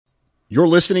You're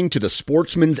listening to the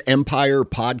Sportsman's Empire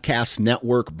Podcast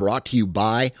Network, brought to you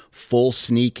by Full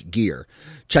Sneak Gear.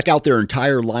 Check out their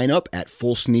entire lineup at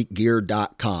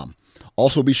fullsneakgear.com.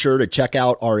 Also be sure to check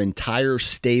out our entire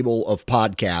stable of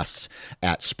podcasts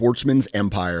at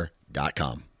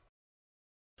sportsmansempire.com.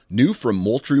 New from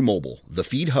Moultrie Mobile, the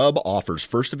Feed Hub offers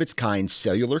first-of-its-kind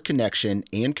cellular connection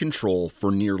and control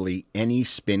for nearly any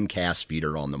spin cast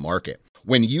feeder on the market.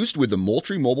 When used with the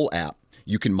Moultrie Mobile app,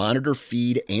 you can monitor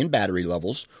feed and battery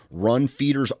levels, run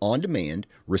feeders on demand,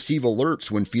 receive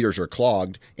alerts when feeders are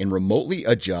clogged, and remotely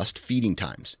adjust feeding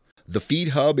times. The Feed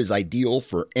Hub is ideal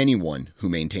for anyone who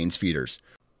maintains feeders.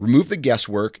 Remove the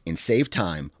guesswork and save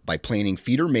time by planning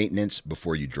feeder maintenance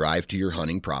before you drive to your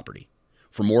hunting property.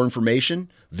 For more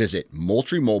information, visit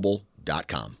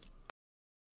moultriemobile.com.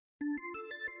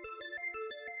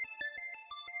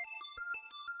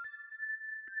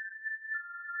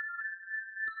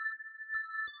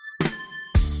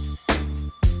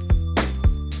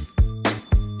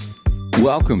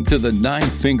 Welcome to the Nine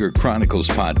Finger Chronicles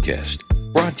podcast,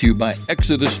 brought to you by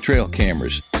Exodus Trail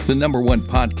Cameras, the #1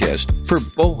 podcast for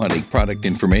bow hunting product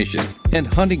information and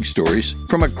hunting stories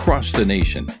from across the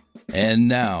nation. And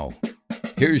now,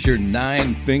 here's your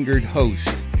nine-fingered host,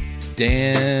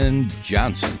 Dan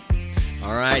Johnson.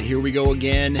 All right, here we go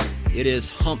again. It is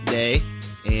Hump Day,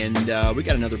 and we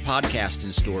got another podcast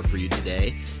in store for you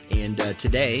today. And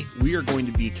today, we are going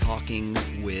to be talking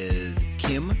with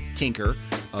Kim Tinker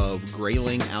of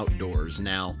Grayling Outdoors.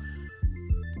 Now,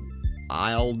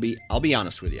 I'll be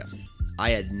honest with you.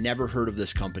 I had never heard of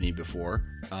this company before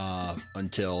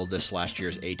until this last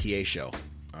year's ATA show.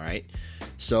 All right,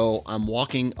 so I'm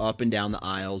walking up and down the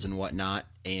aisles and whatnot,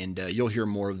 and you'll hear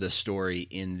more of this story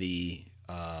in the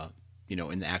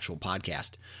in the actual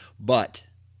podcast. But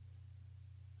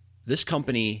this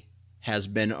company has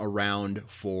been around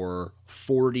for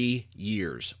 40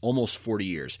 years, almost 40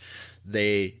 years.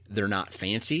 They're not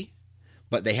fancy,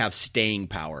 but they have staying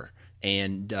power.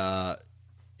 And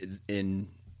in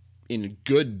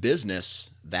good business,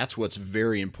 that's what's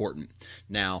very important.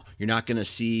 Now, you're not going to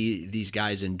see these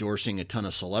guys endorsing a ton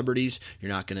of celebrities. You're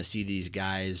not going to see these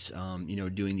guys,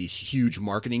 doing these huge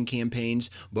marketing campaigns.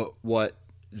 But what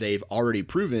they've already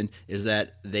proven is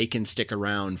that they can stick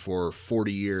around for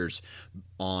 40 years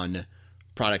on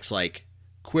products like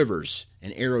quivers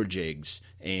and arrow jigs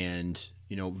and,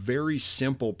 very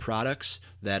simple products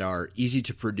that are easy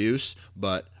to produce,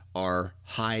 but are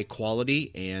high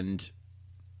quality, and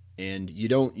you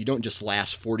don't just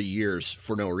last 40 years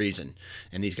for no reason.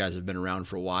 And these guys have been around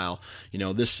for a while.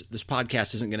 This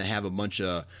podcast isn't going to have a bunch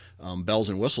of bells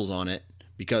and whistles on it,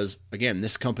 because again,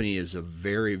 this company is a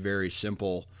very, very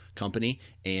simple company.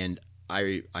 And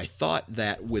I thought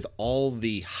that with all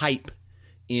the hype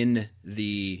in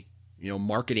the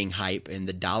marketing hype and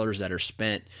the dollars that are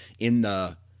spent in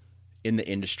the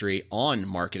industry on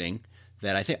marketing,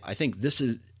 that I think this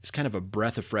is kind of a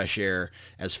breath of fresh air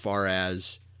as far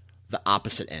as the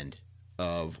opposite end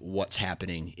of what's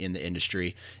happening in the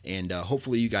industry. And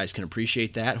hopefully you guys can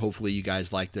appreciate that. Hopefully you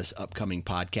guys like this upcoming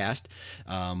podcast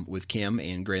with Kim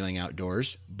and Grayling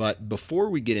Outdoors. But before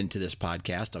we get into this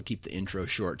podcast, I'll keep the intro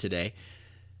short today.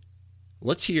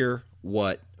 Let's hear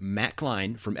what Matt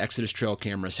Klein from Exodus Trail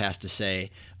Cameras has to say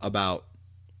about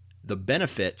the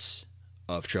benefits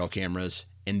of trail cameras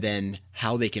and then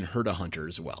how they can hurt a hunter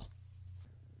as well.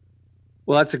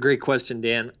 Well, that's a great question,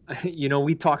 Dan.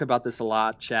 We talk about this a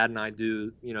lot. Chad and I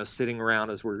do, sitting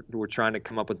around as we're trying to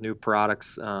come up with new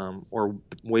products or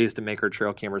ways to make our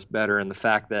trail cameras better. And the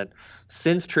fact that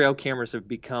since trail cameras have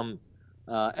become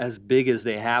as big as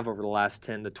they have over the last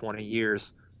 10 to 20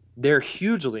 years, they're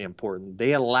hugely important.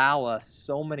 They allow us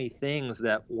so many things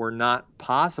that were not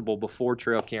possible before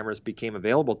trail cameras became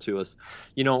available to us.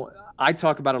 I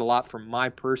talk about it a lot from my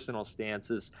personal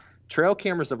stances. Trail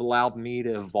cameras have allowed me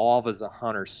to evolve as a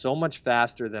hunter so much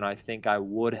faster than I think I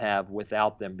would have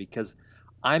without them, because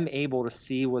I'm able to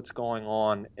see what's going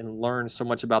on and learn so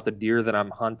much about the deer that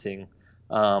I'm hunting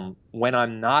when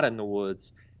I'm not in the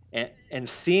woods. And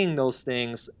seeing those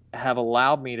things have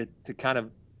allowed me to kind of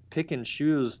pick and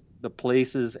choose the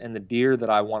places and the deer that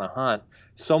I want to hunt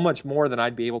so much more than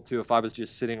I'd be able to if I was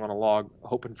just sitting on a log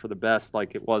hoping for the best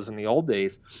like it was in the old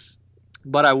days.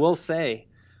 But I will say,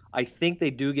 I think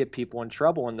they do get people in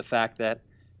trouble in the fact that,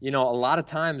 a lot of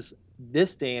times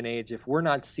this day and age, if we're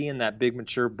not seeing that big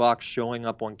mature buck showing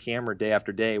up on camera day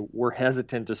after day, we're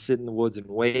hesitant to sit in the woods and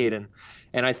wait. And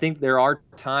I think there are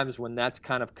times when that's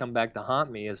kind of come back to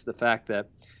haunt me, is the fact that,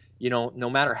 no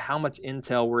matter how much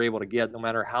intel we're able to get, no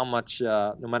matter how much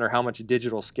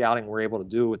digital scouting we're able to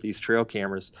do with these trail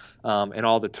cameras and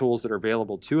all the tools that are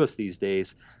available to us these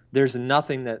days, there's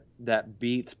nothing that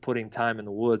beats putting time in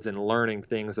the woods and learning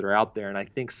things that are out there. And I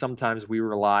think sometimes we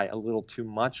rely a little too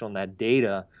much on that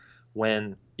data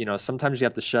when, sometimes you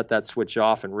have to shut that switch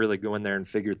off and really go in there and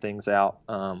figure things out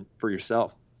for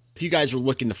yourself. If you guys are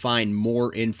looking to find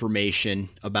more information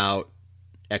about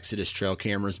Exodus trail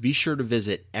cameras, be sure to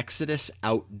visit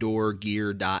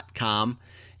ExodusOutdoorGear.com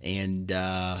and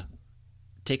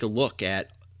take a look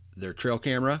at their trail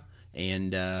camera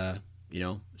and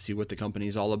see what the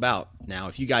company's all about. Now,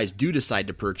 if you guys do decide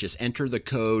to purchase, enter the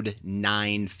code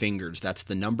 9fingers. That's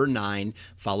the number 9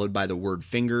 followed by the word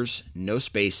fingers, no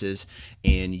spaces,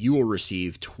 and you will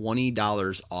receive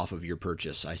 $20 off of your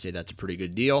purchase. I say that's a pretty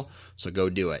good deal, so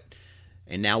go do it.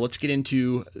 And now let's get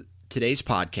into today's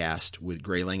podcast with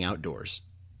Grayling Outdoors.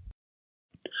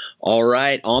 All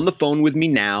right, on the phone with me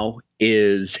now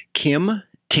is Kim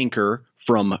Tinker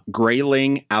from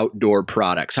Grayling Outdoor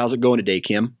Products. How's it going today,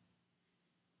 Kim?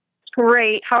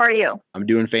 Great. How are you? I'm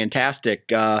doing fantastic.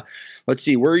 Let's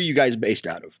see, where are you guys based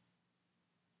out of?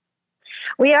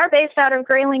 We are based out of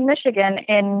Grayling, Michigan,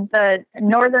 in the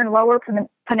northern Lower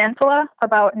Peninsula,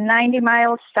 about 90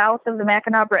 miles south of the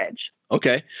Mackinac Bridge.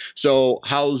 Okay. So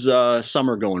how's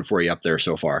summer going for you up there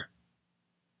so far?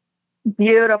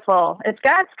 Beautiful. It's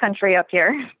God's country up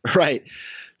here. Right.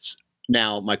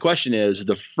 Now, my question is,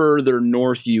 the further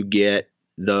north you get,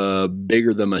 the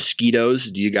bigger the mosquitoes.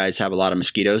 Do you guys have a lot of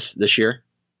mosquitoes this year?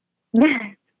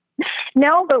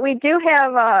 No, but we do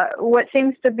have what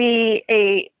seems to be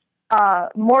a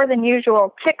more than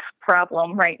usual ticks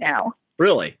problem right now.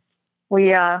 Really?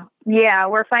 We're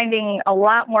finding a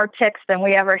lot more ticks than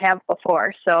we ever have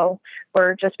before. So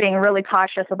we're just being really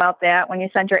cautious about that when you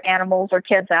send your animals or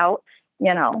kids out,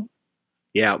 Yeah,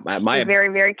 be very,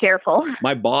 very careful.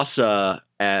 My boss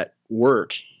at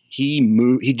work,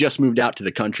 he just moved out to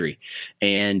the country,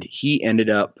 and his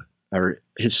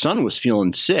son was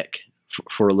feeling sick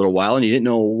for a little while, and he didn't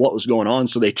know what was going on.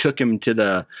 So they took him to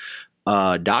the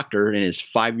doctor, and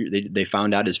they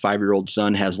found out his 5-year-old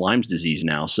son has Lyme's disease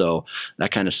now. So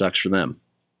that kind of sucks for them.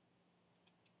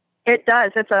 It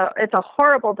does. It's a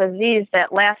horrible disease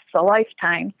that lasts a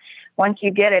lifetime. Once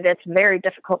you get it, it's very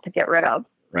difficult to get rid of.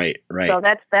 Right. So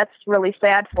that's really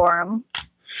sad for him.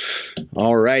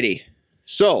 All righty.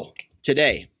 So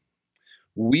today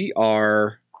we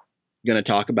are going to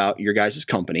talk about your guys'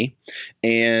 company,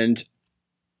 and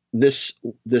this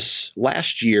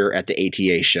last year at the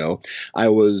ATA show, I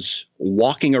was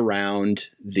walking around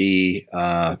the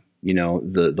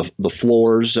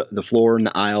floor and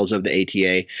the aisles of the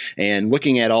ATA, and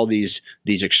looking at all these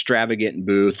extravagant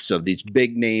booths of these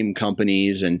big name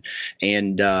companies, and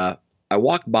I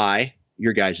walked by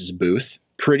your guys' booth.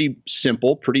 Pretty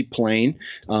simple, pretty plain,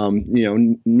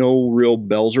 no real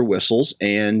bells or whistles.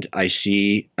 And I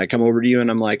come over to you and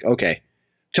I'm like, okay,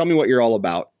 tell me what you're all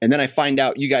about. And then I find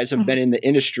out you guys have been in the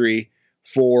industry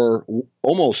for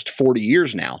almost 40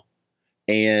 years now.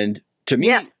 And to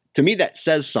me, that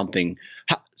says something.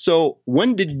 So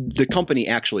when did the company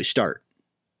actually start?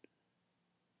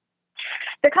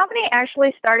 The company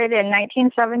actually started in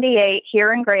 1978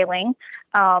 here in Grayling.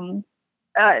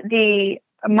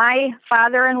 My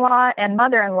father-in-law and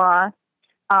mother-in-law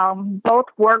both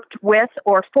worked with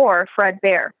or for Fred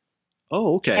Bear.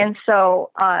 Oh, okay. And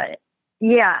so, in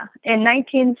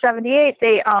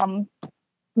 1978,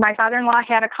 my father-in-law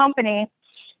had a company,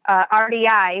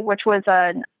 RDI, which was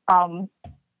an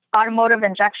automotive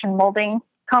injection molding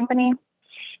company,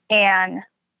 and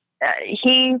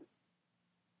he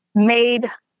made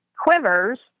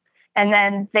quivers, and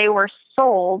then they were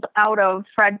sold out of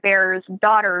Fred Bear's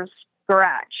daughter's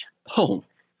garage. Oh,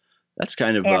 that's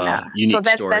kind of a unique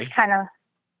story. That's kind of,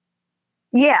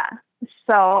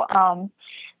 So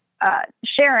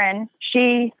Sharon,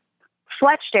 she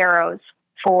fletched arrows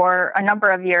for a number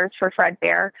of years for Fred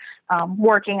Bear,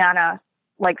 working on a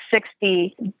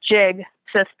 60 jig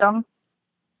system.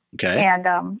 Okay.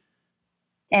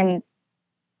 And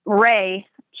Ray,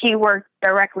 he worked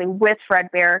directly with Fred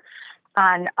Bear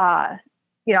on,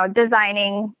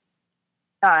 designing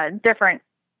different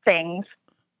things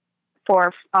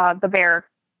for the Bear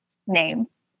name.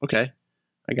 Okay,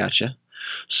 I gotcha.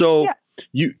 So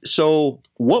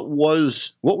what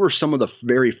were some of the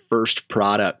very first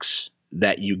products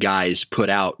that you guys put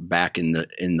out back in the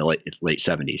late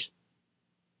 70s?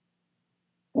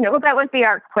 Well, that would be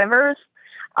our quivers.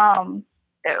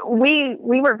 We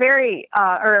were very,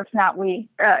 or if not we,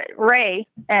 Ray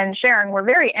and Sharon were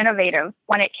very innovative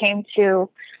when it came to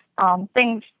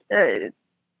things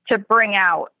to bring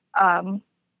out.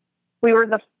 We were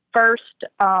the first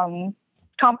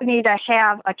company to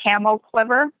have a camo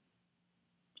quiver.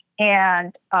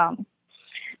 And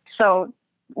so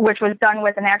which was done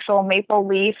with an actual maple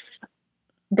leaf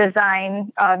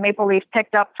design, maple leaf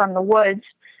picked up from the woods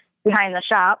behind the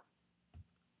shop.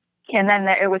 And then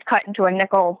it was cut into a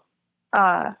nickel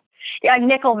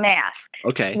mask.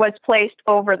 Okay. Was placed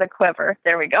over the quiver.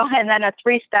 There we go. And then a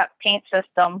 3-step paint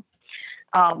system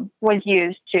was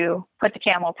used to put the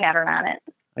camel pattern on it.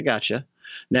 I gotcha.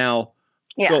 Now,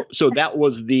 yeah. So that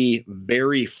was the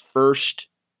very first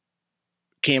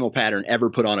camel pattern ever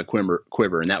put on a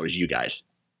quiver, and that was you guys.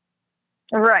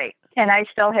 Right. And I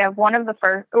still have one of the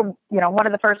first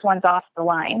ones off the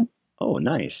line. Oh,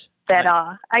 nice. That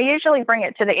I usually bring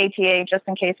it to the ATA just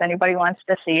in case anybody wants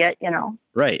to see it,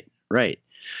 Right.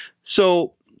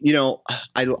 So,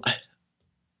 I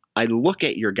look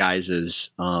at your guys's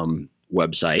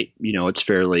website. It's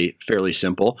fairly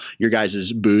simple. Your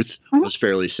guys's booth was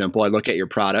fairly simple. I look at your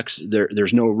products.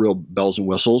 There's no real bells and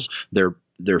whistles. They're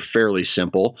fairly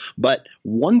simple. But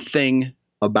one thing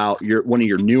about one of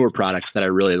your newer products that I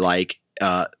really like,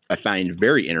 I find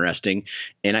very interesting,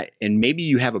 and maybe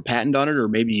you have a patent on it, or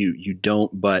maybe you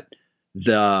don't. But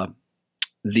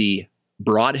the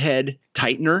broadhead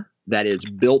tightener that is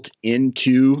built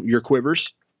into your quivers.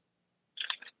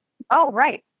 Oh,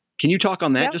 right. Can you talk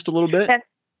on that just a little bit?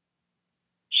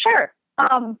 Sure.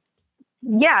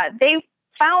 Yeah, they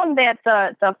found that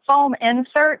the foam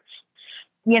inserts,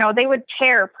 they would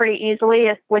tear pretty easily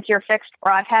with your fixed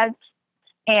broadheads.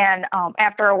 And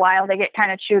after a while, they get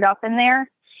kind of chewed up in there.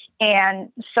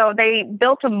 And so they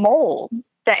built a mold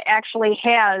that actually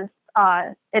has,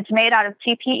 it's made out of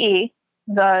TPE,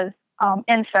 the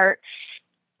insert,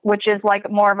 which is like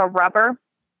more of a rubber,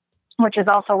 which is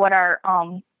also what our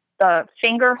the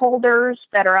finger holders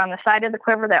that are on the side of the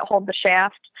quiver that hold the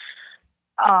shaft.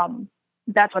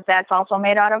 That's what that's also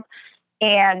made out of.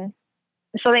 And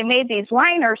so they made these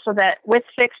liners so that with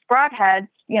fixed broadheads,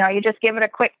 you just give it a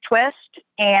quick twist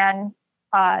and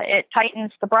it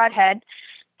tightens the broadhead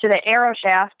to the arrow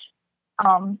shaft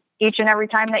each and every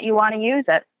time that you want to use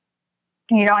it.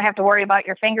 You don't have to worry about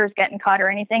your fingers getting cut or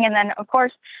anything. And then, of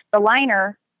course, the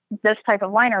liner, this type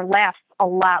of liner, lasts a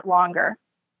lot longer.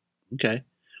 Okay.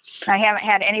 I haven't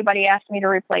had anybody ask me to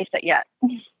replace it yet.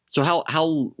 So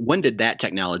when did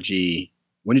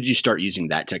you start using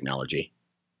that technology?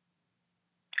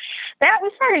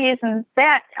 We started using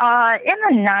that in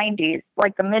the 90s,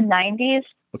 like the mid-90s.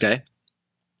 Okay.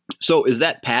 So is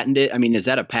that patented? I mean, is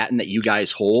that a patent that you guys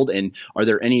hold? And are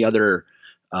there any other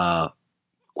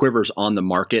quivers on the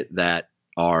market that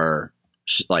are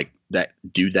that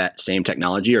do that same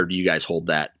technology, or do you guys hold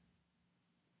that?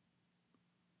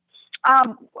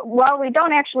 Well, we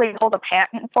don't actually hold a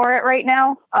patent for it right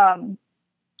now.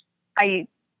 I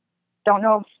don't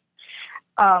know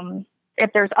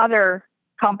if there's other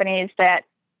companies that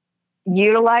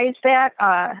utilize that.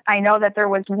 I know that there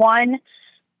was one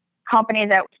company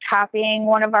that was copying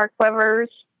one of our quivers,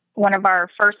 one of our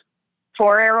first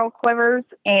 4-arrow quivers,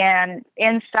 and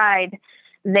inside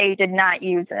they did not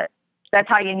use it. That's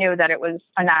how you knew that it was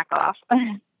a knockoff.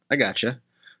 I gotcha.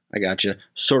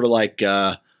 Sort of like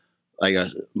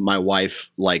my wife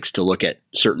likes to look at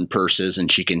certain purses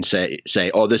and she can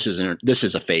say, oh, this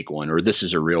is a fake one, or this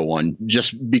is a real one, just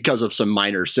because of some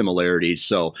minor similarities.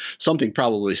 So something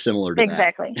probably similar to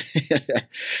exactly. that.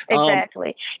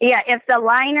 Exactly. Yeah. If the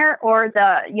liner or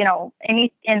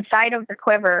any inside of the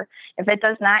quiver, if it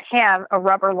does not have a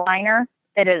rubber liner,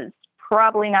 it is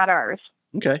probably not ours.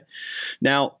 Okay.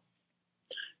 Now,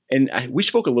 and we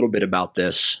spoke a little bit about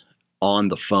this on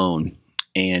the phone,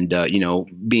 and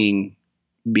being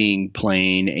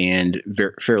plain and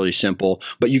fairly simple,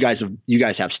 but you guys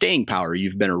have staying power.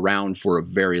 You've been around for a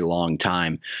very long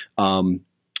time. How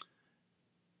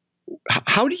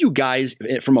do you guys,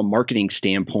 from a marketing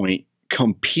standpoint,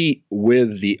 compete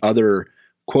with the other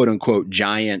quote unquote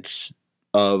giants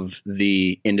of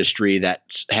the industry that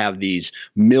have these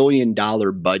 $1 million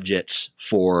budgets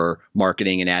for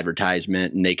marketing and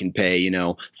advertisement, and they can pay,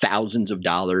 thousands of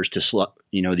dollars to,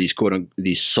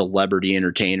 these celebrity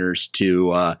entertainers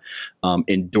to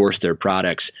endorse their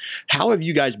products? How have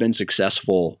you guys been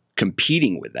successful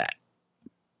competing with that?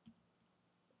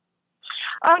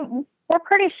 We're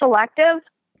pretty selective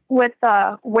with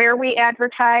where we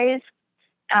advertise.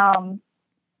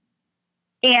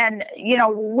 And,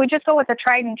 we just go with a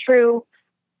tried and true,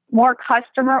 more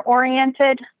customer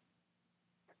oriented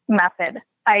method,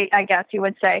 I guess you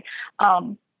would say.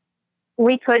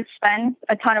 We could spend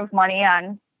a ton of money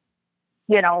on,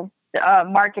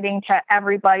 marketing to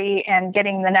everybody and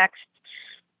getting the next,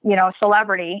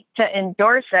 celebrity to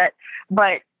endorse it,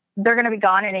 but they're going to be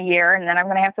gone in a year, and then I'm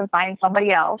going to have to find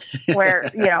somebody else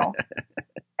where,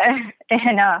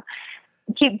 and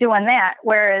keep doing that.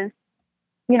 Whereas,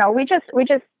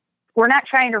 we're not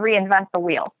trying to reinvent the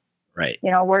wheel. Right.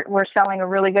 We're selling a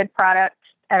really good product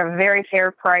at a very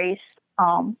fair price.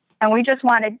 And we just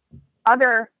wanted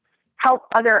help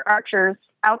other archers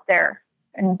out there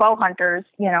and bow hunters,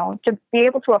 to be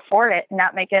able to afford it and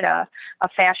not make it a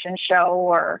fashion show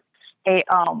or a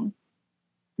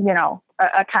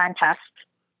contest.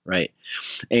 Right.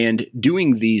 And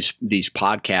doing these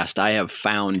podcasts, I have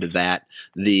found that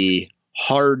the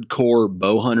hardcore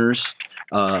bow hunters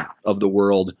of the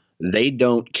world, they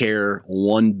don't care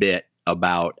one bit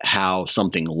about how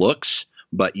something looks,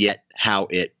 but yet how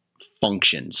it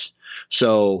functions.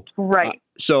 So, right.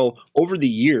 So over the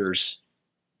years,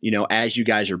 as you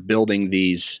guys are building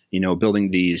these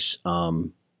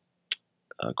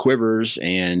quivers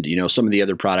and, some of the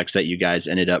other products that you guys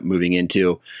ended up moving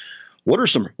into, what are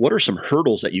some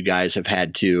hurdles that you guys have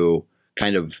had to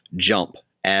kind of jump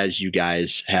as you guys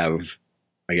have,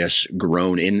 I guess,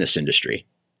 grown in this industry?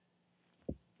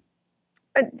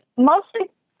 Mostly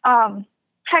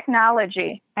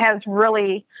technology has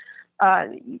really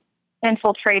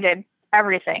infiltrated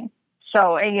everything.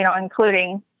 So,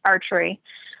 including archery,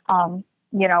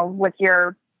 with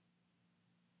your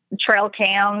trail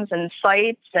cams and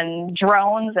sights and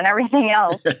drones and everything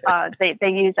else. They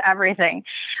use everything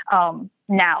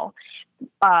now.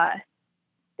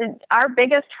 Our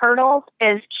biggest hurdle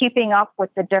is keeping up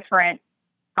with the different,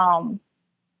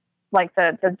 like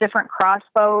the different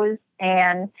crossbows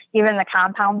and even the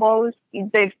compound bows.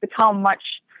 They've become much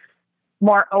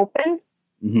more open.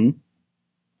 Mm-hmm.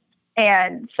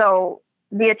 And so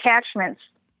the attachments,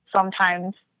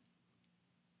 sometimes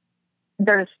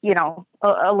there's,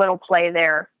 a little play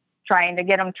there trying to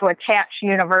get them to attach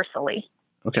universally.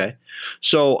 Okay.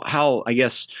 So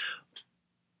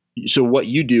so what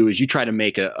you do is you try to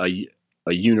make a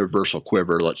universal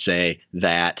quiver, let's say,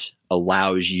 that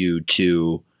allows you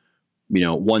to,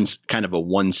 one kind of a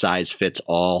one size fits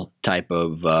all type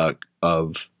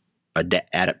of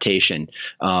adaptation.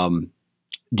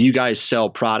 Do you guys sell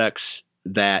products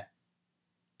that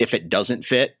if it doesn't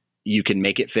fit, you can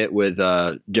make it fit with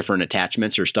different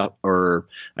attachments or stuff, or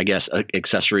I guess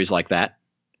accessories like that?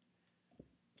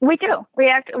 We do.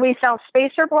 We sell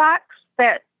spacer blocks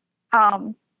that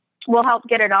will help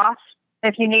get it off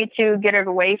if you need to get it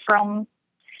away from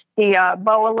the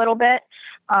bow a little bit.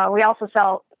 We also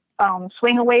sell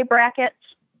swing away brackets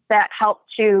that help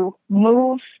to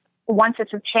move once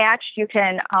it's attached. You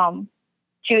can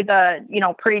to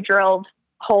the pre-drilled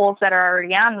holes that are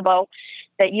already on the bow,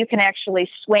 that you can actually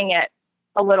swing it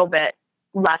a little bit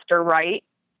left or right.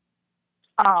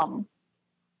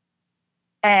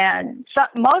 And so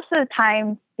most of the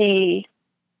time,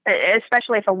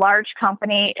 especially if a large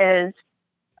company is,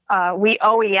 we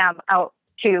OEM out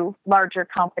to larger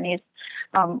companies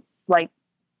like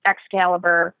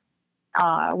Excalibur.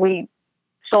 We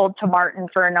sold to Martin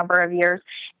for a number of years,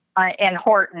 and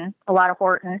Horton, a lot of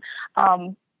Horton.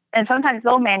 And sometimes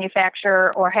they'll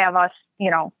manufacture or have us,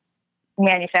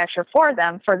 manufacture for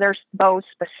them for their bow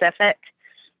specific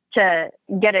to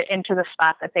get it into the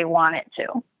spot that they want it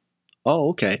to. Oh,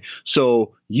 okay.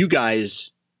 So you guys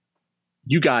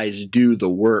do the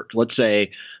work. Let's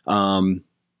say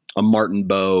a Martin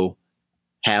bow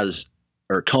has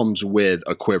or comes with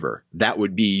a quiver. That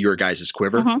would be your guys'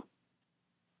 quiver? Mm-hmm.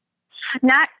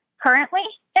 Not currently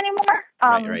anymore.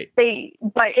 Right.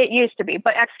 But it used to be.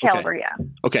 But Excalibur, okay. yeah.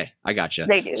 Okay, I gotcha.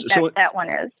 They do. That one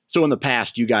is. So in the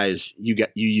past, you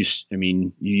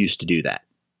used to do that.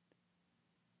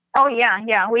 Oh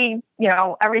yeah. We,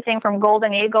 everything from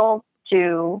Golden Eagle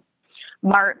to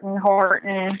Martin,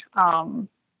 Horton.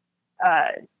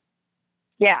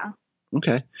 Yeah.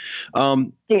 Okay.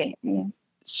 Yeah.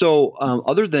 So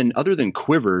other than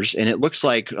quivers, and it looks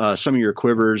like some of your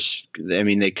quivers,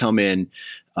 they come in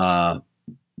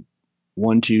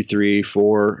 1, 2, 3,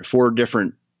 4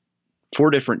 different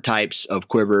types of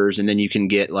quivers, and then you can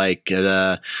get like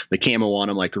the camo on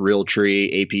them, like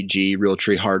Realtree APG,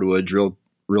 Realtree Hardwoods,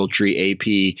 Realtree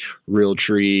AP,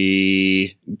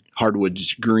 Realtree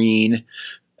Hardwoods Green.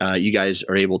 You guys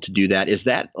are able to do that. Is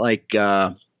that like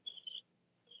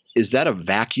is that a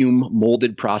vacuum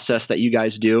molded process that you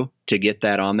guys do to get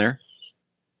that on there?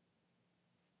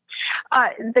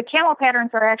 The camo patterns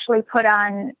are actually put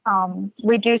on,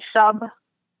 we do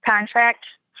subcontract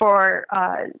for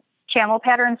camo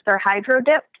patterns. They're hydro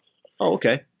dipped. Oh,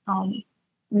 okay.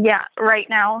 Yeah, right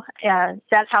now,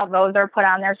 that's how those are put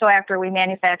on there. So after we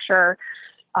manufacture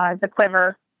the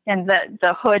quiver and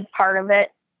the hood part of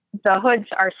it, the hoods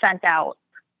are sent out.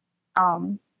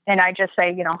 And I just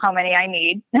say, how many I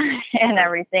need and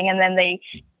everything. And then they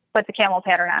put the camo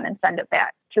pattern on and send it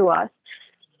back to us.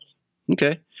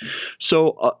 Okay.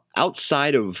 So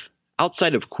outside of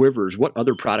quivers, what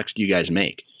other products do you guys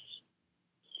make?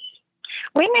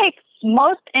 We make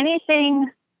most anything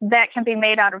that can be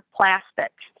made out of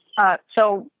plastic.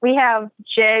 So we have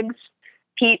jigs,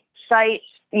 peep sights,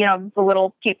 the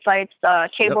little peep sights,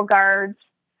 cable guards,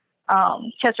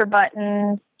 kisser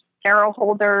buttons, arrow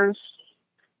holders.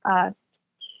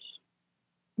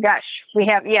 We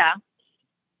have,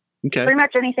 Okay. pretty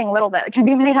much anything little that can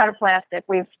be made out of plastic.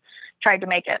 We've tried to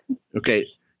make it. Okay.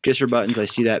 Kisser buttons, I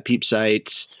see that. Peep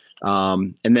sights.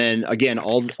 And then again,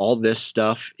 all this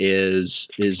stuff is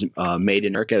made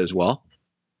in America as well.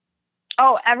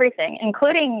 Oh, everything,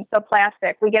 including the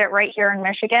plastic. We get it right here in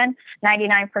Michigan,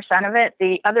 99% of it.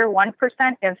 The other 1%,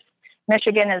 if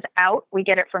Michigan is out, we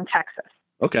get it from Texas.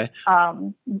 Okay.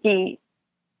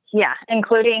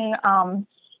 Including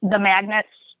the magnets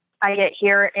I get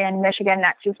here in Michigan,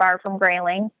 not too far from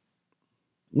Grayling.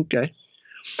 Okay.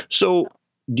 So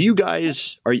where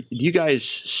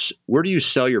do you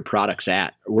sell your products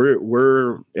at?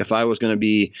 Where, if I was going to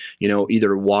be,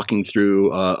 either walking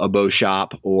through a bow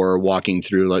shop or walking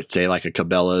through, let's say, like a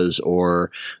Cabela's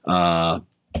or, a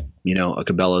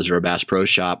Cabela's or a Bass Pro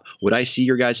shop, would I see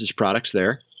your guys' products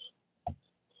there?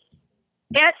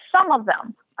 It's some of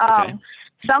them. Okay.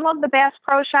 Some of the Bass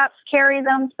Pro shops carry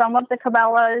them. Some of the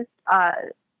Cabela's,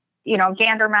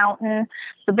 Gander Mountain,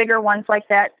 the bigger ones like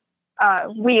that,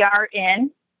 we are in.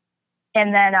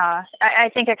 And then I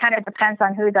think it kind of depends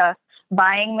on who the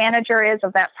buying manager is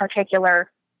of that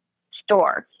particular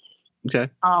store.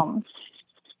 Okay.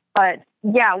 But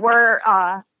yeah,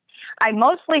 I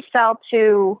mostly sell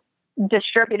to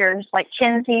distributors like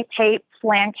Kinsey, Papes,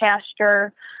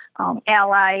 Lancaster,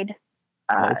 Allied,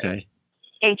 okay.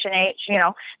 H&H,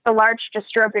 the large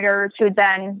distributors who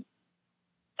then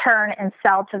turn and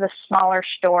sell to the smaller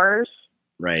stores.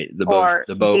 Right. The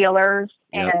dealers.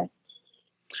 Yep. And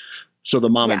so the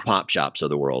mom and pop shops of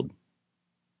the world.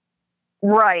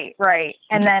 Right.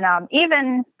 And then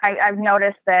I've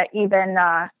noticed that even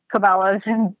Cabela's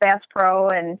and Bass Pro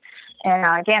and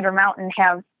Gander Mountain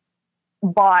have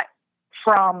bought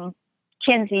from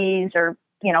Kinsey's or,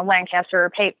 Lancaster or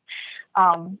Pape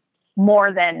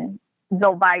more than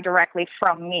they'll buy directly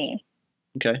from me.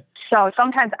 Okay. So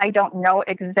sometimes I don't know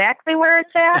exactly where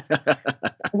it's at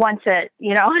once it,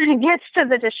 gets to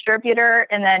the distributor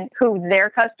and then who their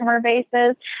customer base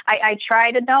is. I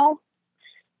try to know,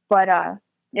 but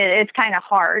it's kind of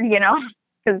hard,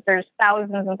 because there's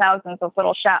thousands and thousands of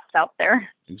little shops out there.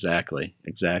 Exactly.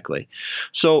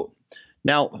 So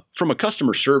now from a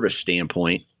customer service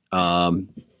standpoint,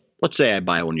 let's say I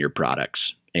buy one of your products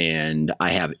and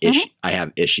I have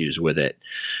issues with it.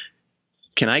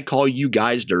 Can I call you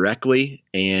guys directly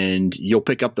and you'll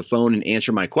pick up the phone and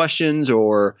answer my questions,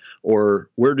 or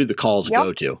where do the calls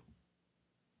go to?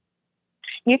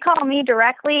 You call me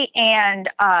directly, and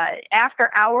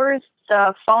after hours,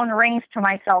 the phone rings to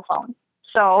my cell phone.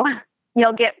 So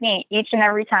you'll get me each and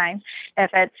every time.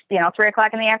 If it's, 3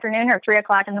 o'clock in the afternoon or 3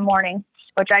 o'clock in the morning,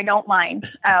 which I don't mind.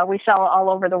 We sell all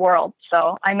over the world.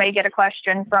 So I may get a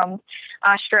question from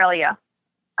Australia,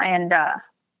 and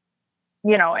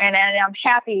and I'm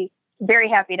very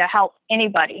happy to help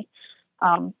anybody.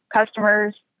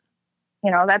 Customers,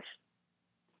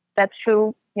 that's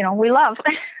who, we love.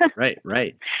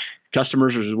 Right.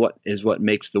 Customers is what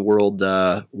makes the world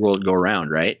go around,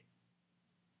 right?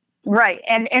 Right.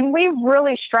 And we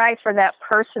really strive for that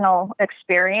personal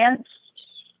experience.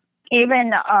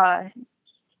 Even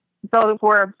though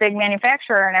we're a big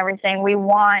manufacturer and everything, we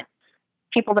want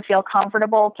people to feel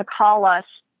comfortable to call us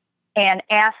and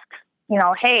ask,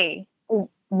 hey,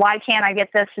 why can't I get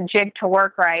this jig to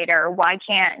work right? Or why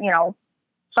can't,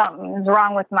 something's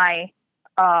wrong with my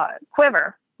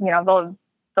quiver,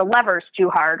 the lever's too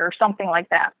hard or something like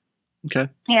that. Okay.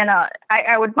 And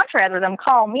I would much rather them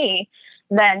call me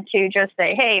than to just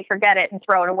say, hey, forget it and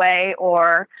throw it away,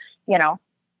 or,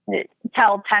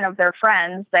 tell 10 of their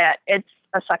friends that it's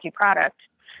a sucky product.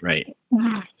 Right.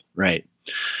 Right.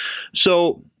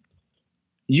 So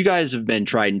you guys have been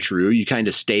tried and true. You kind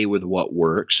of stay with what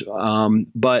works.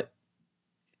 But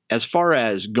as far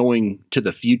as going to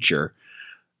the future,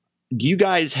 do you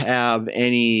guys have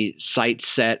any sights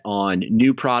set on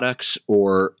new products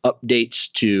or updates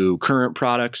to current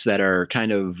products that are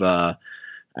kind of,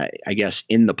 I guess,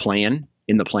 in the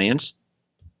plans?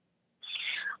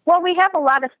 Well, we have a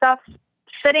lot of stuff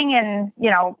sitting in,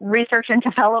 research and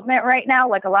development right now,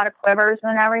 like a lot of quivers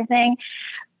and everything.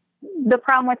 The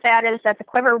problem with that is that the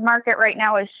quiver market right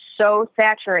now is so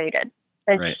saturated.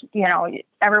 It's, right.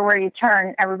 Everywhere you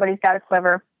turn, everybody's got a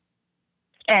quiver,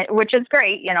 which is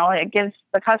great. It gives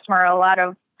the customer a lot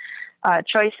of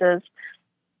choices.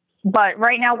 But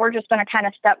right now we're just going to kind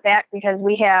of step back because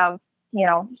we have,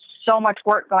 so much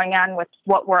work going on with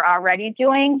what we're already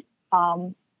doing.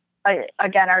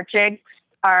 Again, our jigs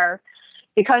are,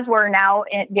 because we're now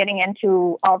getting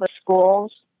into all the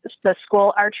schools, the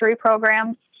school archery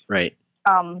programs. Right.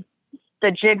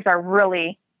 The jigs are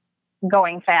really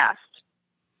going fast.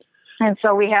 And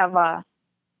so we have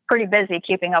pretty busy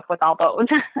keeping up with all those.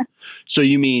 So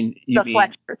you mean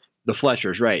Fletchers. The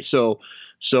Fletchers, right? So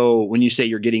when you say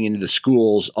you're getting into the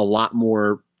schools, a lot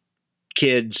more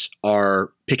kids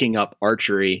are picking up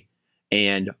archery,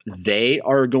 and they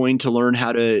are going to learn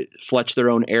how to fletch their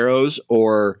own arrows,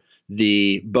 or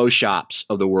the bow shops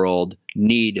of the world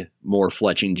need more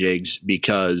fletching jigs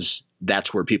because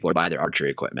that's where people buy their archery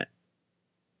equipment.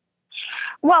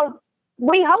 Well,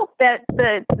 we hope that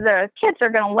the kids are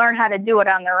going to learn how to do it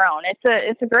on their own.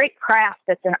 It's a great craft.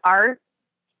 It's an art,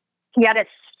 yet it's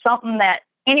something that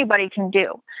anybody can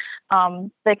do.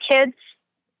 The kids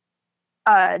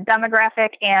demographic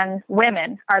and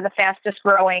women are the fastest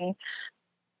growing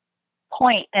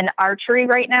point in archery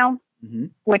right now,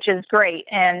 which is great.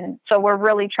 And so we're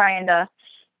really trying to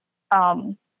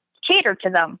cater to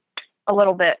them a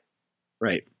little bit.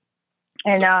 Right.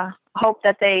 And hope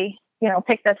that they,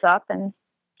 pick this up and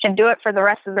can do it for the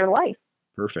rest of their life.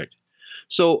 Perfect.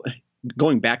 So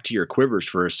going back to your quivers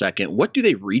for a second, what do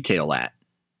they retail at?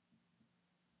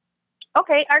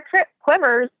 Okay, our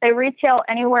quivers, they retail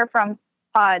anywhere from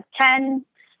 $10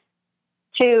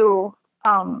 to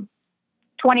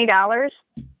 $20,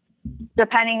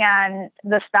 depending on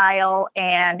the style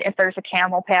and if there's a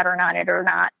camel pattern on it or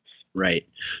not. Right.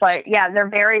 But yeah, they're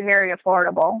very, very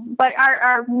affordable. But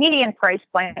our median price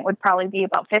point would probably be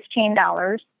about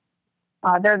 $15.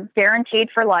 They're guaranteed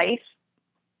for life.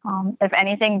 If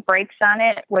anything breaks on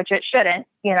it, which it shouldn't,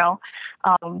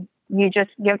 you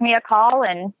just give me a call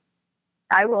and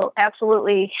I will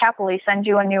absolutely happily send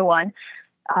you a new one.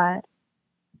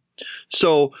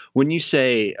 So when you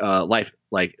say life,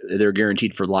 like they're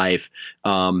guaranteed for life,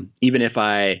 even if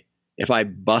I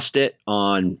bust it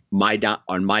on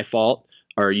my fault,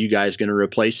 are you guys going to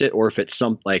replace it? Or if it's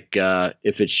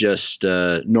if it's just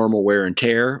normal wear and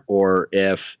tear, or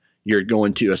if you're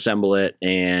going to assemble it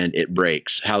and it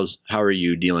breaks, how are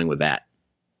you dealing with that?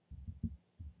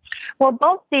 Well,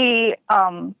 both the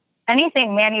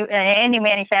any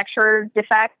manufacturer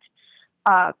defect,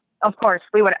 of course,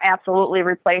 we would absolutely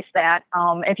replace that.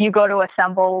 If you go to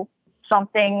assemble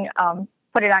something,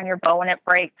 put it on your bow and it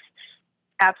breaks,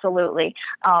 absolutely.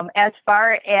 As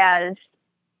far as,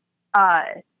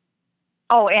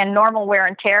 and normal wear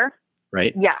and tear,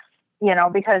 right? Yes,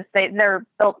 because they're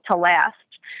built to last.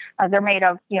 They're made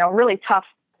of, really tough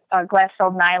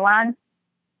glass-filled nylon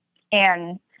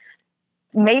and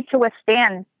made to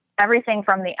withstand everything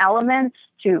from the elements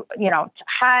to, to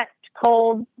hot,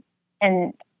 cold,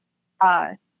 and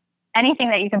anything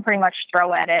that you can pretty much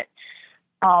throw at it.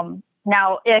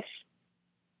 Now, if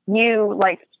you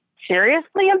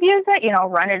seriously abuse it,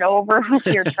 run it over with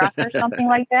your truck or something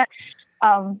like that.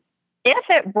 If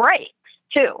it breaks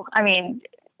too, I mean,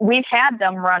 we've had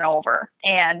them run over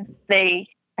and they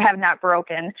have not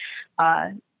broken.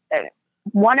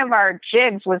 One of our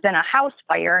jigs was in a house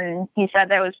fire, and he said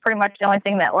that was pretty much the only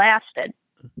thing that lasted.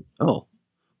 Oh,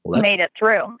 well, made it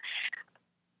through.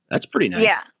 That's pretty nice.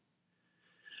 Yeah.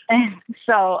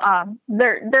 So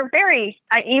they're very,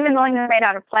 even though they're made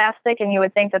out of plastic, and you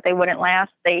would think that they wouldn't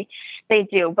last, they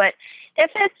do. But if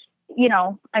it's,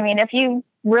 if you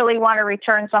really want to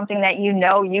return something that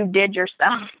you did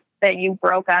yourself, that you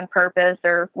broke on purpose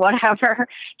or whatever,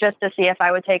 just to see if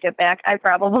I would take it back, I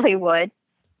probably would.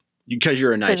 Because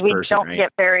you're a nice person, we don't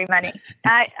get very many.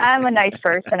 I'm a nice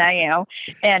person, I am.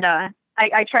 And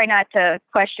I try not to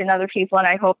question other people, and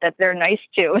I hope that they're nice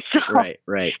too. So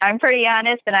right. I'm pretty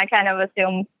honest, and I kind of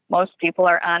assume most people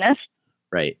are honest.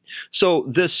 Right.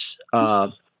 So this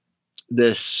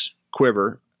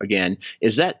quiver, again,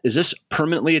 is this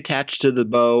permanently attached to the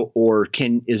bow, or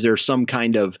is there some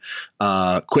kind of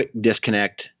quick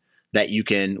disconnect that you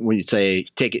can, when you say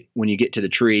take it, when you get to the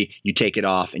tree, you take it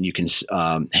off and you can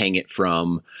hang it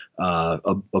from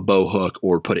a bow hook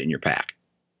or put it in your pack?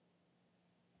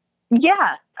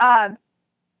 Yeah.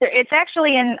 It's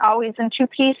actually always in two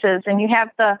pieces, and you have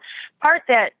the part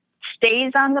that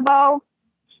stays on the bow,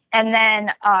 and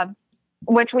then,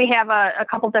 which we have a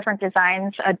couple different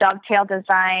designs, a dovetail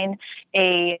design,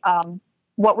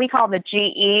 what we call the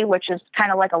GE, which is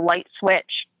kind of like a light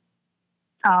switch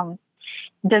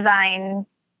design,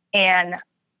 and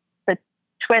the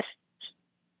twist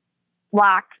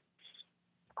lock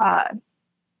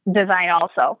design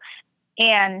also.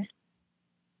 And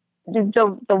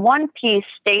the one piece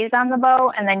stays on the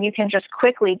bow, and then you can just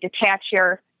quickly detach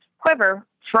your quiver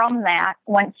from that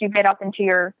once you get up into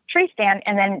your tree stand.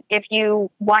 And then if you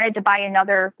wanted to buy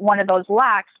another one of those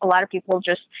locks, a lot of people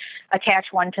just attach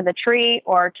one to the tree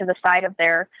or to the side of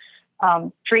their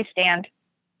tree stand.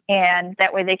 And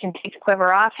that way they can take the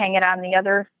quiver off, hang it on the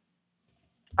other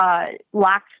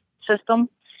lock system,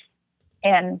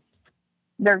 and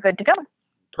they're good to go.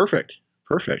 Perfect.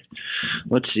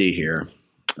 Let's see here.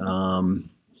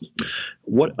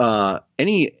 What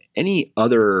any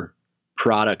other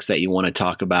products that you want to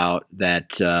talk about that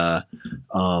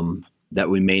that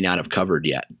we may not have covered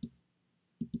yet?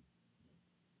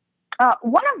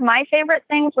 One of my favorite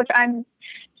things, which I'm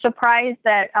surprised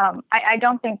that I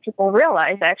don't think people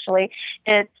realize, actually,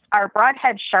 it's our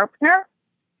broadhead sharpener,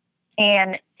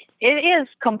 and it is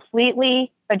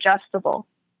completely adjustable.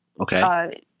 Okay.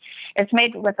 It's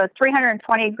made with a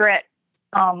 320 grit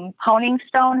honing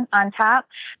stone on top,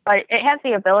 but it has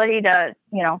the ability to,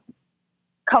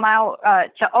 come out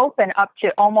to open up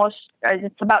to almost,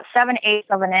 it's about 7/8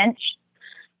 of an inch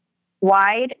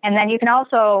wide, and then you can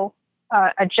also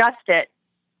adjust it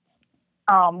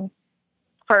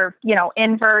for,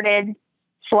 inverted,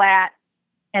 flat,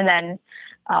 and then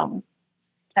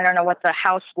I don't know what the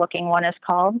house looking one is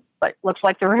called, but looks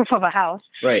like the roof of a house.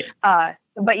 Right.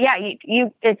 But yeah,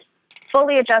 it's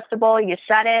fully adjustable. You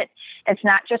set it. It's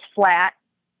not just flat.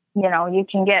 You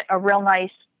can get a real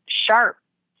nice sharp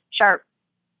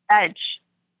edge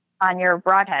on your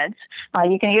broadheads.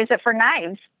 You can use it for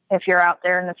knives if you're out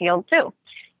there in the field too.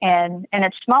 And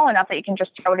it's small enough that you can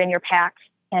just throw it in your pack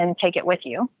and take it with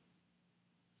you.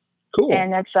 Cool.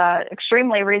 And it's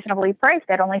extremely reasonably priced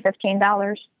at only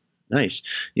 $15. Nice.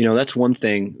 That's one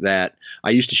thing that I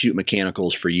used to shoot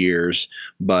mechanicals for years,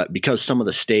 but because some of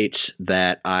the states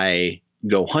that I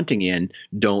go hunting in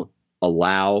don't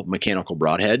allow mechanical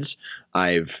broadheads,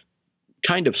 I've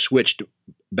kind of switched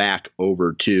back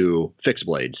over to fixed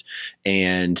blades.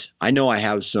 And I know I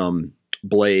have some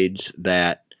blades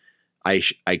that I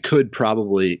could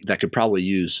probably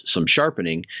use some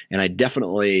sharpening, and I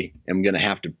definitely am going to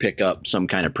have to pick up some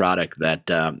kind of product that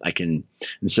I can,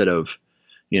 instead of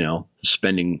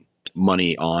spending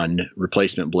money on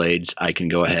replacement blades, I can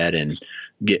go ahead and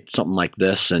get something like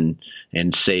this and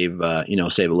save a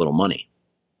little money.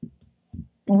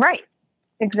 Right.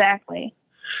 Exactly.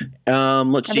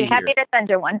 Let's see. I'd be happy to send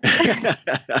you one.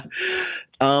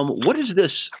 What is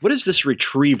this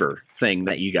retriever thing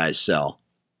that you guys sell?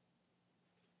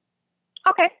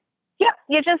 Okay. Yeah.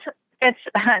 It's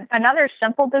another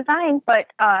simple design, but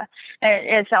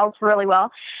it sells really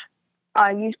well.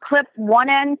 You clip one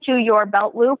end to your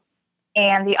belt loop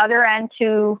and the other end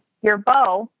to your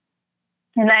bow,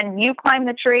 and then you climb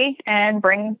the tree and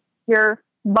bring your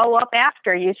bow up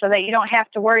after you so that you don't have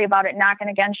to worry about it knocking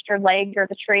against your leg or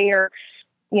the tree or,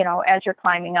 as you're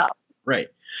climbing up. Right.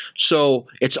 So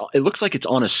it looks like it's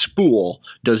on a spool.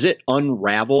 Does it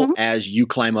unravel as you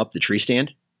climb up the tree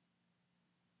stand?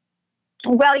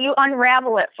 Well, you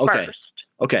unravel it first.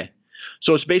 Okay.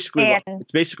 So it's basically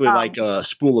like a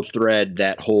spool of thread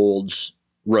that holds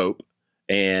rope,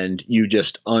 and you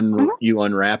just you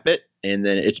unwrap it, and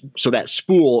then so that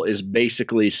spool is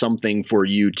basically something for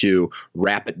you to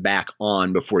wrap it back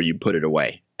on before you put it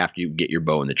away after you get your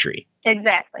bow in the tree.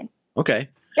 Exactly. Okay.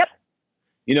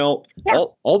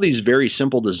 Yep. All these very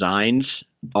simple designs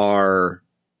are,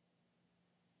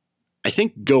 I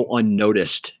think, go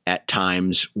unnoticed at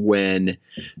times when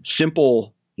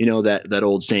simple. That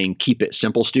old saying, "Keep it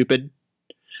simple, stupid."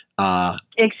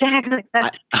 Exactly.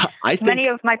 I think many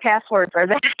of my passwords are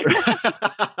that.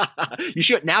 You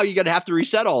should. Now you're going to have to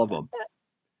reset all of them.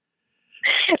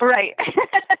 Right.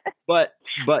 But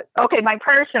okay, my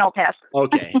personal password.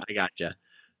 Okay, I gotcha.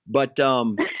 But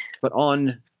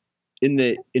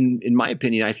in my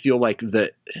opinion, I feel like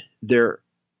the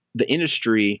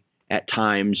industry at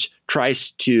times tries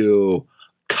to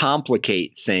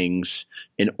complicate things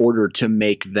in order to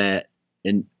make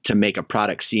a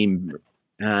product seem,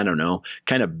 I don't know,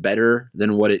 kind of better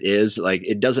than what it is. Like,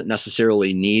 it doesn't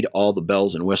necessarily need all the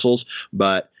bells and whistles,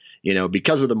 but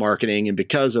because of the marketing and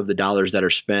because of the dollars that are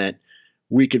spent,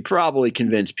 we could probably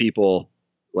convince people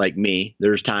like me.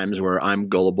 There's times where I'm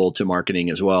gullible to marketing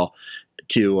as well,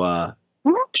 to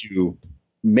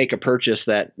make a purchase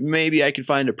that maybe I could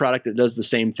find a product that does the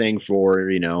same thing for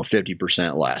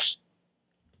 50% less.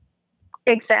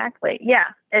 Exactly. Yeah.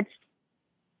 It's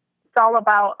all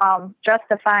about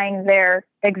justifying their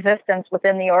existence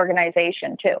within the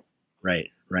organization too. Right.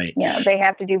 They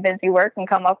have to do busy work and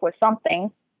come up with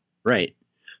something. Right.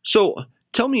 So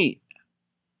tell me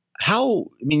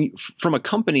from a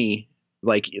company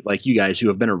like you guys who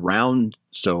have been around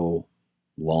so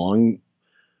long,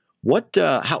 what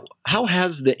how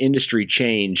has the industry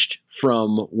changed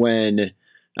from when,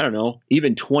 I don't know,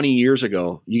 even 20 years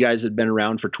ago? You guys had been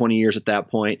around for 20 years at that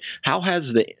point. How has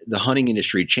the hunting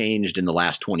industry changed in the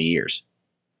last 20 years?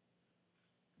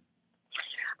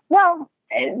 Well,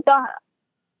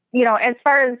 as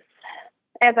far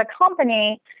as a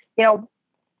company,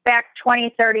 back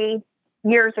 20, 30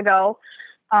 years ago,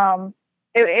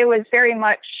 it was very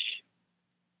much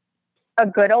a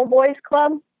good old boys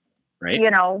club, right?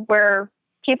 Where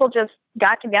people just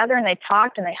got together and they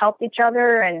talked and they helped each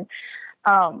other. And,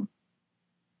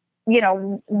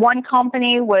 one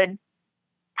company would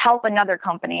help another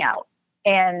company out,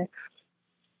 and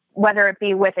whether it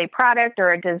be with a product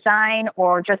or a design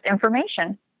or just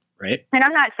information. Right. And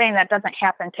I'm not saying that doesn't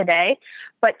happen today,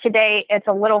 but today it's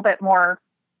a little bit more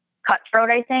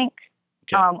cutthroat, I think.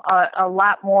 Okay. A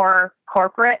lot more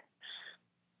corporate.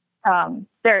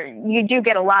 You do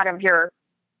get a lot of your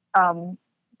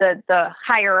the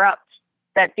higher ups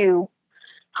that do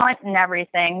hunt and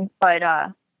everything, but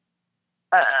a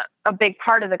big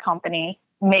part of the company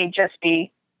may just be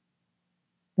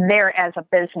there as a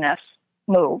business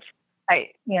move. And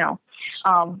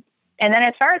then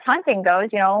as far as hunting goes,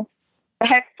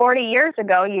 heck, 40 years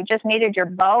ago, you just needed your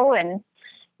bow and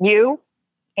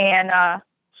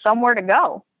somewhere to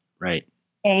go. Right.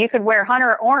 And you could wear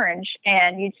hunter orange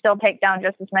and you'd still take down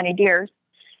just as many deers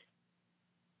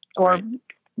or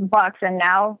bucks. And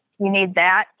now you need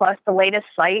that plus the latest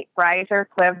sight, riser,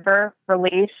 quiver,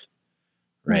 release,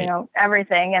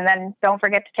 everything. And then don't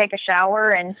forget to take a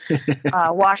shower and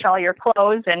wash all your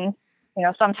clothes and,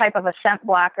 some type of a scent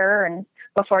blocker, and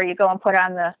before you go and put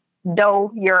on the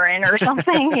doe urine or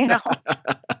something,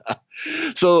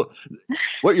 So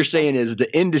what you're saying is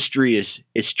the industry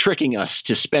is tricking us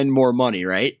to spend more money,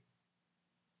 right?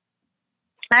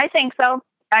 I think so.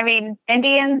 I mean,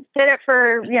 Indians did it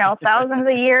for, thousands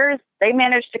of years. They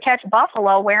managed to catch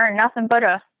buffalo wearing nothing but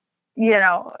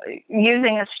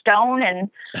using a stone and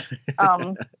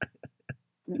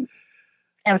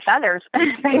feathers.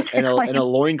 and a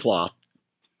loincloth.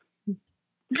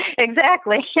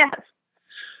 Exactly. Yes.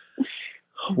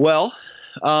 Well,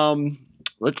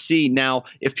 let's see. Now,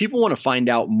 if people want to find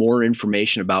out more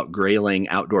information about Grayling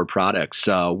Outdoor Products,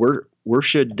 where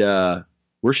should you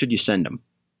send them?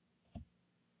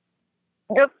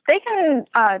 They can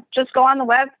just go on the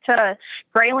web to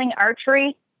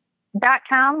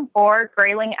graylingarchery.com or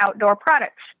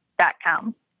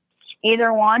graylingoutdoorproducts.com.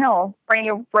 Either one will bring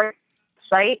you right to the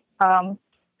site.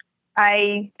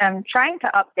 I am trying to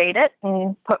update it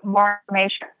and put more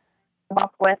information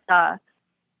up with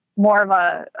more of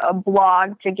a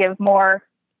blog to give more,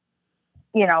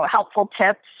 helpful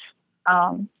tips.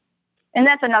 And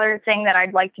that's another thing that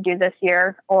I'd like to do this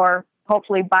year, or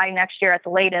hopefully by next year at the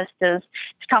latest, is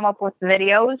to come up with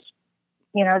videos,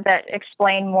 that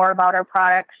explain more about our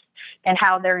products and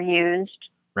how they're used.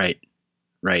 Right.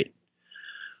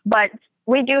 But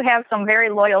we do have some very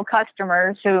loyal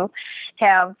customers who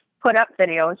have put up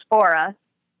videos for us,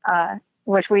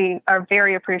 which we are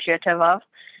very appreciative of.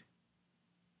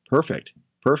 Perfect.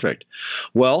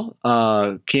 Well,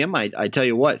 Kim, I tell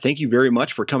you what, thank you very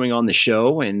much for coming on the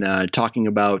show and talking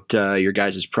about your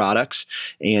guys' products,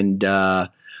 and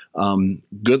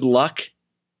good luck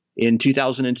in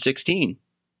 2016.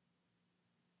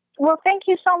 Well, thank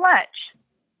you so much.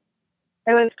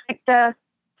 It was great to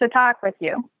talk with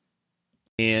you.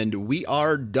 And we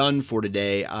are done for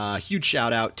today. Huge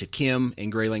shout out to Kim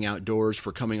and Grayling Outdoors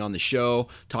for coming on the show,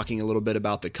 talking a little bit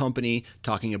about the company,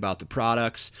 talking about the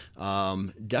products.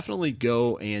 Definitely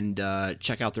go and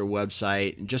check out their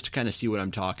website just to kind of see what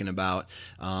I'm talking about.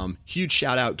 Huge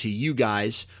shout out to you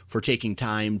guys for taking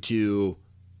time to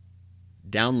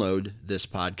download this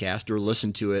podcast or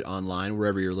listen to it online,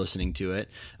 wherever you're listening to it.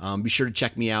 Be sure to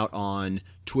check me out on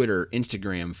Twitter,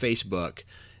 Instagram, Facebook.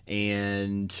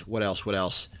 And what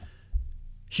else?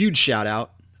 Huge shout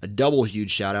out, a double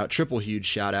huge shout out, triple huge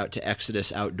shout out to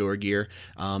Exodus Outdoor Gear.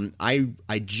 I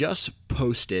just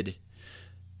posted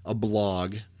a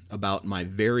blog about my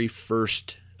very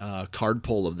first card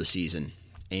pull of the season.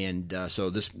 And so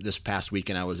this past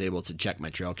weekend, I was able to check my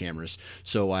trail cameras.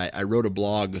 So I wrote a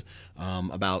blog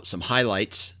about some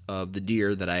highlights of the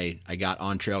deer that I got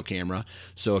on trail camera.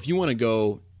 So if you want to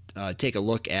go take a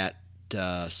look at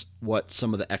what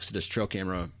some of the Exodus trail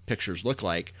camera pictures look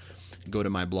like, go to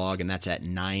my blog, and that's at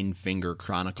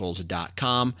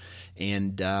ninefingerchronicles.com.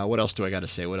 And what else do I got to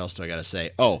say?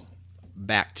 Oh,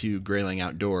 back to Grayling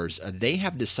Outdoors. They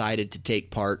have decided to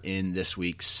take part in this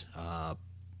week's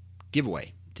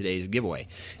today's giveaway.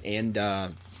 And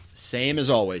Same as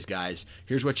always, guys.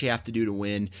 Here's what you have to do to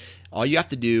win. All you have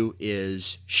to do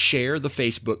is share the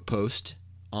Facebook post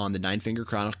on the Nine Finger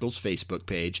Chronicles Facebook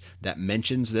page that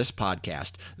mentions this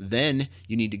podcast. Then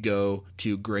you need to go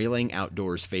to Grayling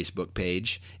Outdoors Facebook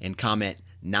page and comment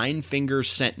 9 Fingers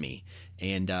Sent Me.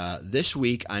 And this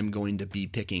week I'm going to be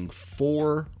picking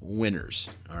 4 winners.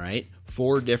 All right,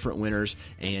 4 different winners,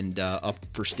 and up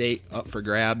for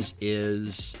grabs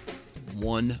is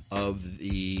one of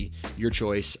your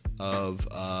choice of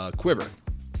quiver.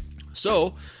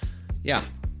 So, yeah,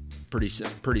 pretty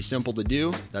simple to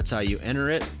do. That's how you enter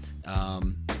it.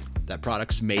 That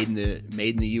product's made in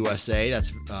the USA.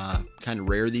 That's kind of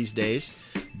rare these days,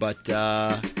 but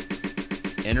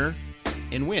enter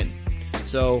and win.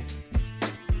 So,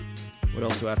 what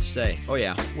else do I have to say? Oh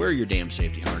yeah, wear your damn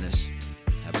safety harness.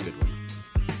 Have a good one.